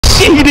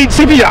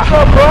새끼야.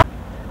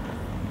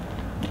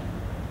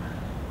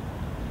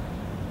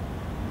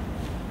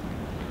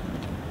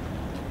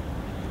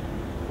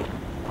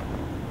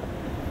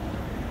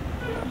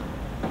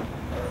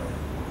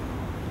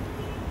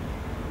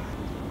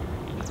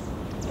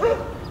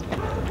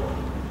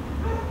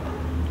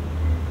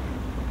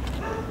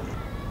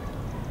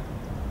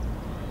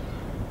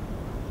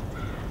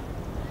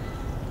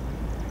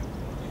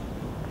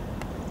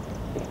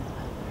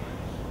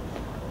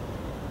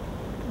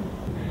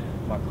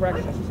 My crack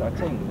senses are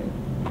tingling.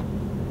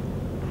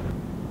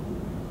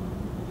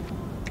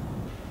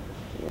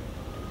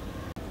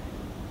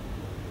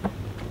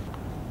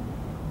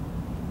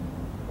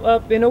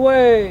 Up and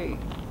away.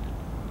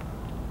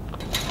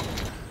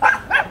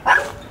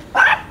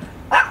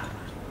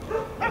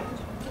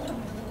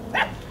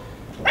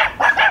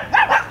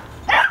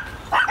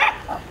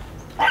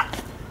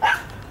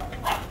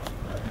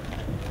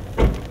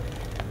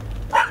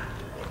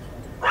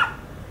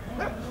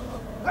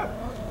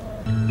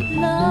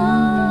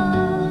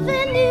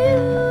 Loving you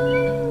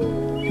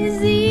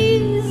is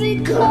easy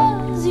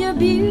 'cause you're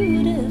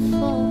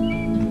beautiful.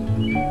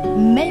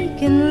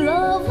 Making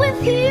love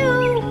with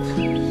you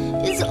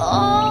is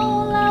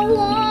all I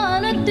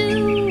wanna do.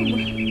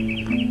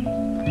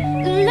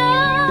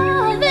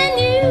 Loving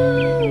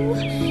you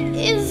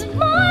is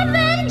more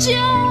than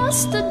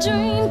just a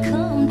dream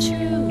come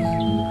true.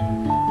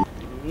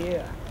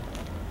 Yeah,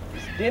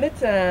 it's dinner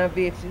time,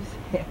 bitches.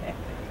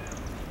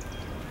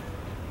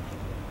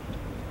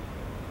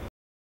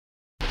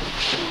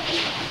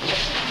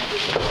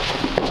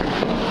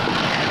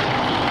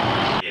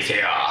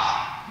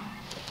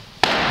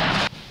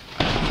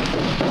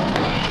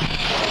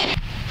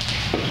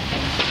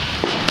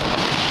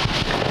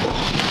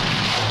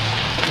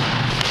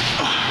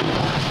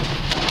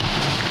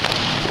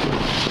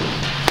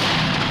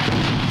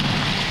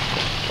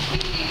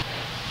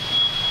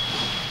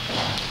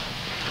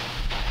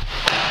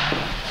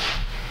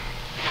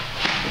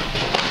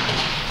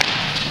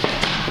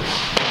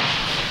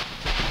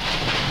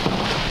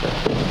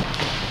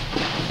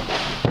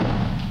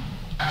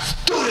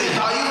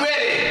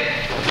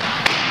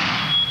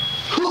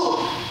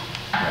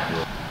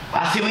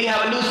 I see we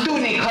have a new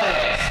student in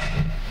class.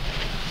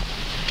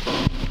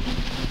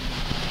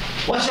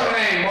 What's your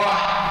name, boy?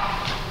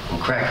 I'm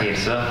Crackhead,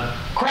 sir.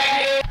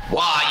 Crackhead?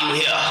 Why are you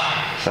here?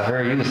 So I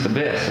heard you was the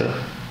best, sir.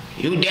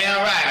 You damn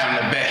right I'm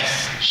the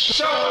best.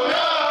 Show up!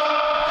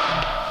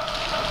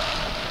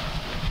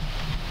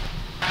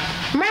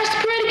 Master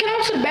Security, can I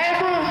go to the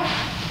bathroom?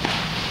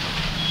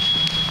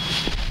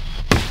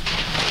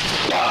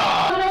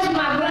 That's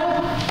my brother.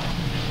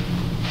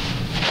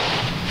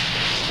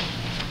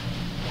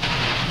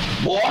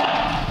 Boy.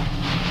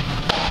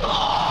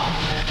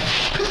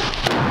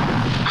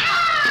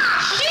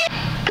 Shit!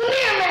 Come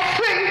here, Master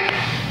Security.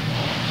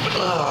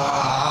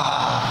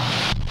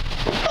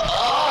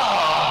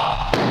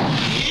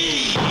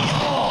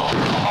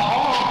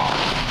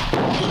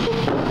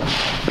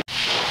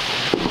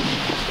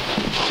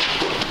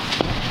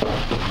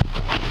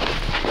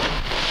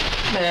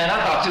 Man, I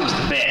thought you was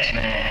the best,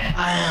 man.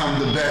 I am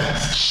the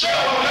best. Show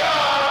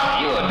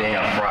up! You're a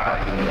damn fraud.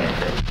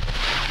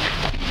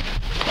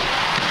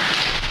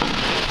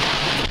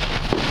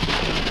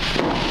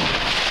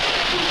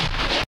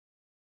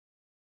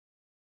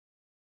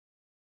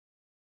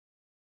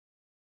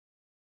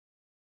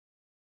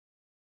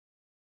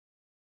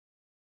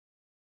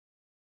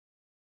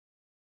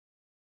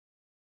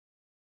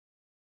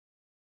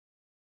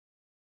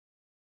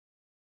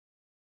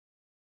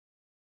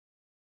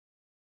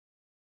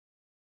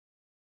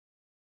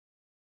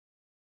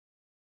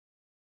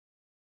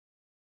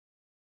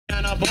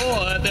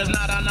 Board. There's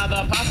not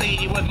another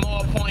posse with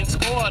more points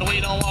scored. We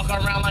don't walk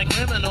around like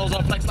criminals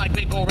or flex like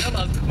big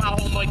gorillas. My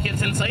homeboy kid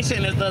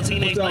sensation is the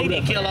teenage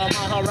lady killer.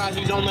 Maharaj,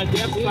 she's on the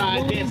death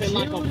side, dancing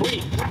like a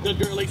freak. The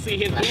girlie see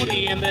his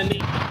booty and then he...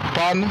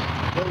 Partner?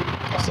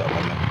 What's up,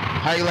 man?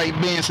 How you like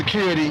being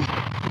security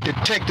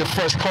detective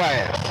first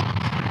class?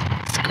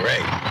 It's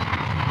great.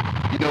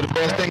 You know the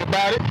best thing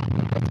about it?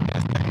 What's the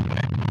best thing,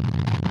 man?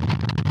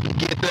 You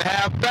get to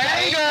have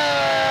bangers!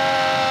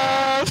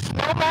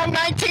 No more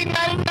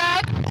 1999,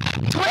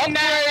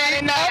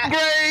 29.99.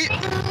 Upgrade!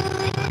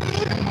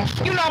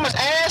 You know how much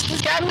ass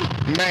this got me?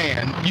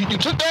 Man, you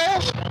took the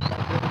ass?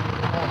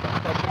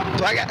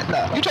 Do I got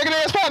no. You taking the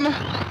ass, partner?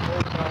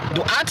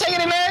 Do I take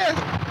it in the ass?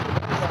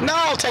 No,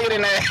 I don't take it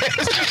in the ass.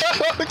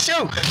 What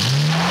you?